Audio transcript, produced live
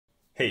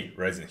Hey,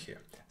 Radzion here.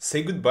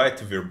 Say goodbye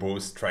to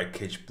verbose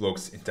try-catch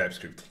blocks in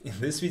TypeScript. In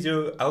this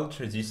video, I'll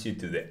introduce you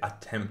to the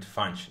attempt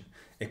function,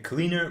 a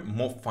cleaner,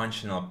 more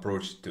functional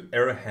approach to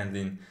error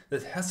handling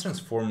that has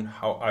transformed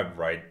how I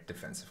write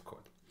defensive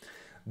code.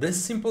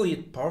 This simple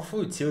yet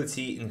powerful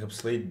utility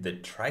encapsulates the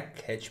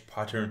try-catch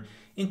pattern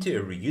into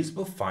a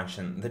reusable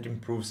function that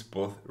improves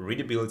both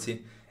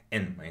readability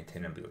and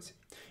maintainability.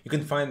 You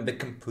can find the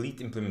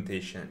complete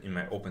implementation in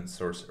my open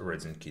source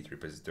Radzion Kit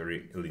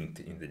repository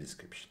linked in the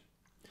description.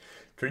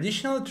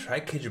 Traditional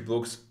try-catch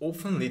blocks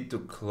often lead to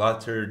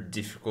cluttered,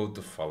 difficult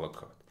to follow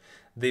code.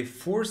 They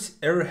force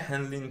error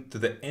handling to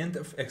the end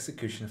of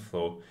execution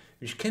flow,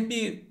 which can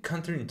be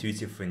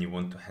counterintuitive when you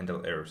want to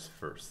handle errors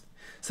first.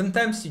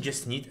 Sometimes you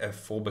just need a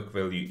fallback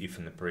value if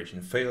an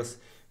operation fails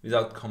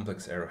without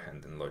complex error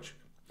handling logic.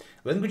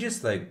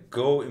 Languages like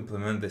Go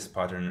implement this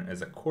pattern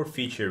as a core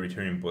feature,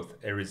 returning both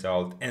a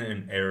result and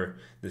an error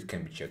that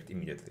can be checked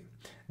immediately.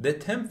 The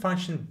attempt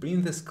function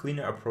brings this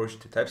cleaner approach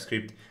to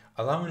TypeScript,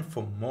 allowing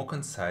for more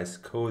concise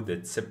code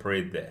that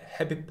separates the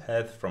happy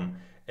path from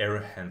error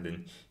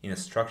handling in a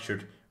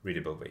structured,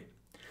 readable way.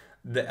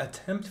 The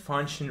attempt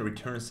function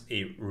returns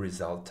a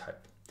result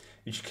type,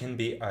 which can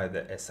be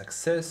either a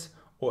success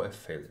or a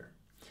failure.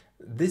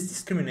 This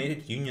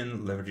discriminated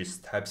union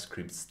leverages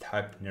TypeScript's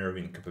type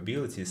narrowing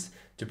capabilities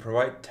to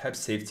provide type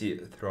safety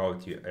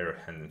throughout your error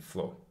handling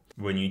flow.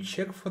 When you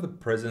check for the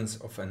presence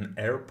of an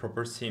error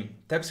property,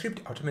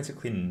 TypeScript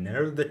automatically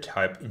narrows the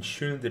type,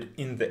 ensuring that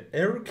in the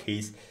error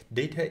case,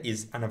 data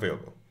is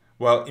unavailable,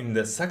 while in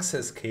the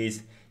success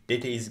case,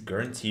 data is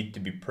guaranteed to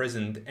be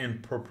present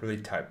and properly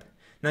typed.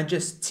 Not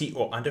just T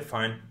or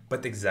undefined,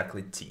 but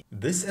exactly T.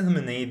 This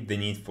eliminates the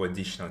need for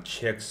additional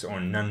checks or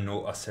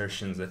non-null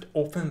assertions that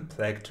often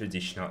plague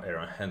traditional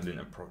error handling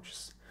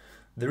approaches.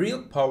 The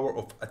real power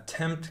of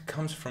attempt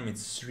comes from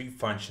its three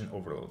function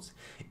overloads,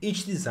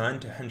 each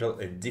designed to handle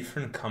a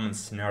different common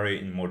scenario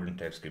in modern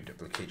TypeScript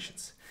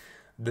applications.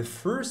 The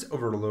first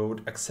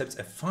overload accepts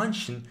a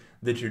function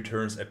that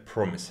returns a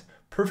promise,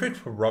 perfect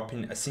for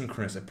wrapping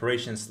asynchronous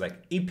operations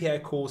like API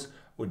calls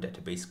or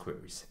database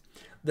queries.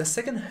 The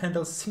second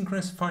handles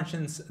synchronous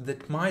functions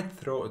that might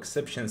throw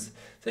exceptions,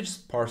 such as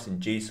parsing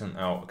JSON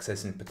or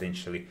accessing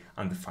potentially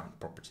undefined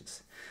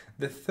properties.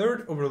 The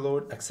third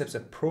overload accepts a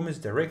promise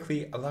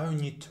directly,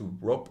 allowing you to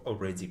wrap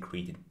already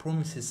created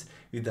promises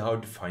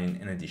without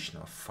defining an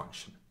additional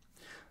function.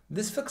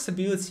 This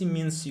flexibility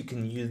means you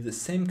can use the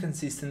same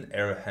consistent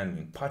error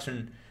handling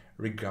pattern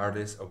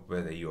regardless of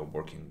whether you are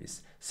working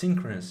with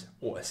synchronous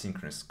or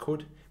asynchronous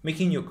code,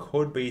 making your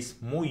code base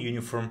more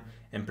uniform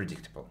and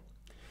predictable.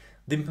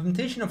 The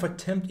implementation of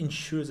attempt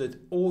ensures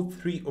that all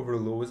three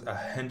overloads are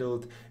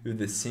handled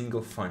with a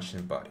single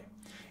function body.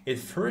 It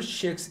first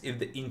checks if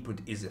the input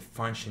is a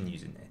function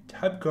using a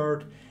type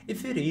guard.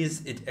 If it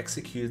is, it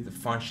executes the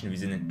function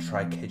within a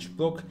try-catch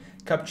block,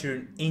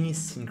 capturing any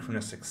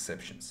synchronous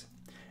exceptions.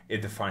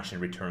 If the function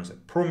returns a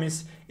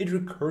promise, it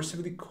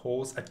recursively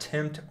calls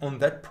attempt on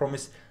that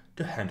promise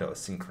to handle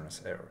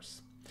asynchronous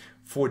errors.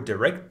 For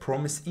direct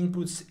promise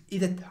inputs,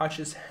 it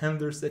attaches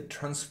handlers that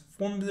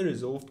transform the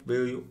resolved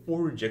value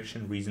or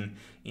rejection reason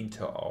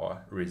into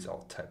our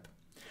result type.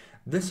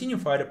 This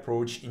unified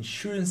approach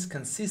ensures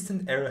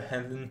consistent error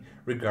handling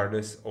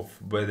regardless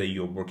of whether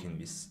you're working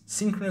with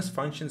synchronous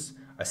functions,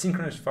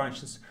 asynchronous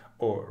functions,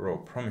 or raw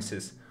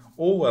promises,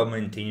 all while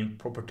maintaining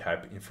proper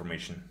type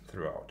information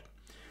throughout.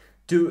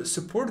 To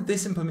support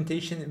this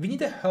implementation, we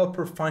need a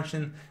helper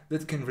function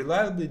that can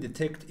reliably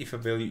detect if a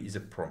value is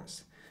a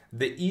promise.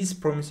 The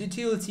isPromise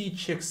utility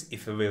checks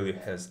if a value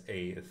has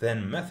a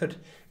then method,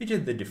 which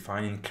is the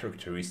defining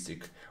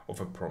characteristic of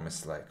a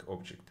promise-like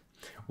object.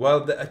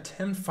 While the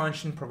attempt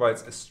function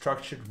provides a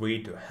structured way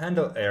to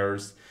handle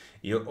errors,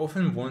 you'll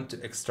often want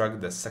to extract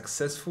the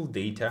successful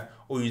data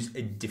or use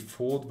a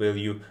default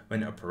value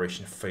when an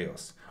operation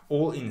fails,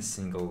 all in a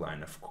single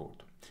line of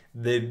code.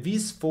 The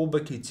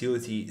visFallback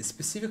utility is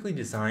specifically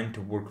designed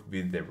to work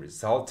with the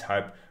result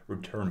type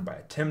returned by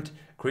attempt,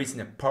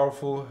 creating a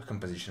powerful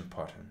composition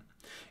pattern.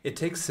 It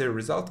takes a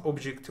result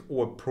object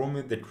or a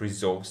promise that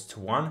resolves to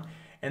one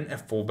and a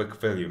fallback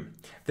value,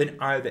 then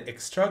either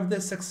extract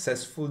the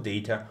successful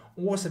data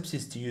or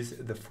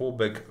substitute the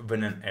fallback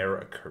when an error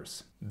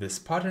occurs. This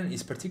pattern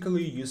is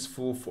particularly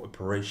useful for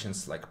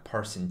operations like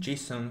parsing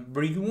JSON,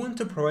 where you want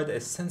to provide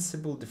a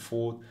sensible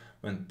default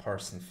when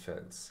parsing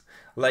fails.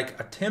 Like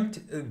attempt,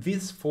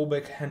 this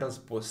fallback handles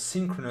both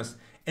synchronous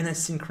and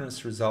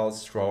asynchronous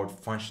results throughout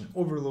function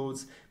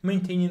overloads,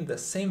 maintaining the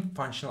same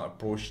functional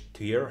approach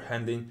to error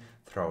handling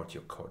throughout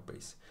your code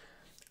base.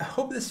 I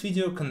hope this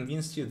video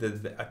convinced you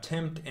that the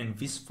attempt and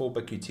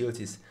visFallback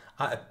utilities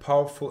are a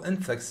powerful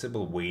and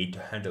flexible way to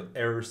handle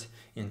errors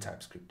in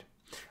TypeScript.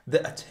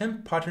 The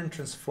attempt pattern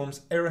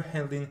transforms error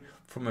handling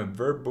from a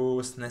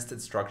verbose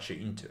nested structure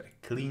into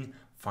a clean,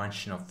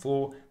 functional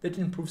flow that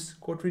improves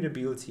code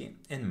readability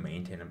and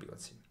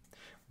maintainability.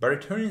 By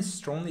returning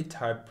strongly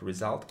typed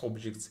result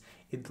objects,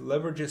 it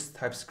leverages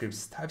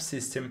TypeScript's type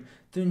system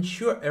to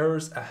ensure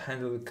errors are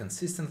handled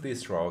consistently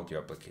throughout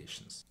your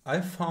applications.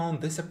 I found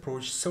this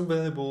approach so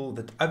valuable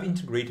that I've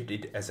integrated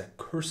it as a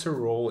cursor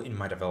role in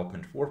my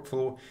development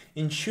workflow,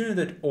 ensuring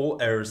that all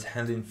errors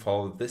handling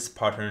follow this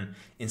pattern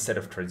instead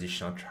of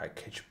traditional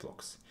try-catch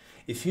blocks.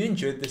 If you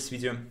enjoyed this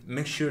video,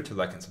 make sure to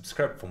like and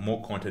subscribe for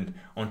more content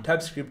on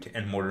TypeScript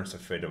and modern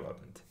software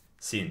development.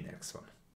 See you in the next one.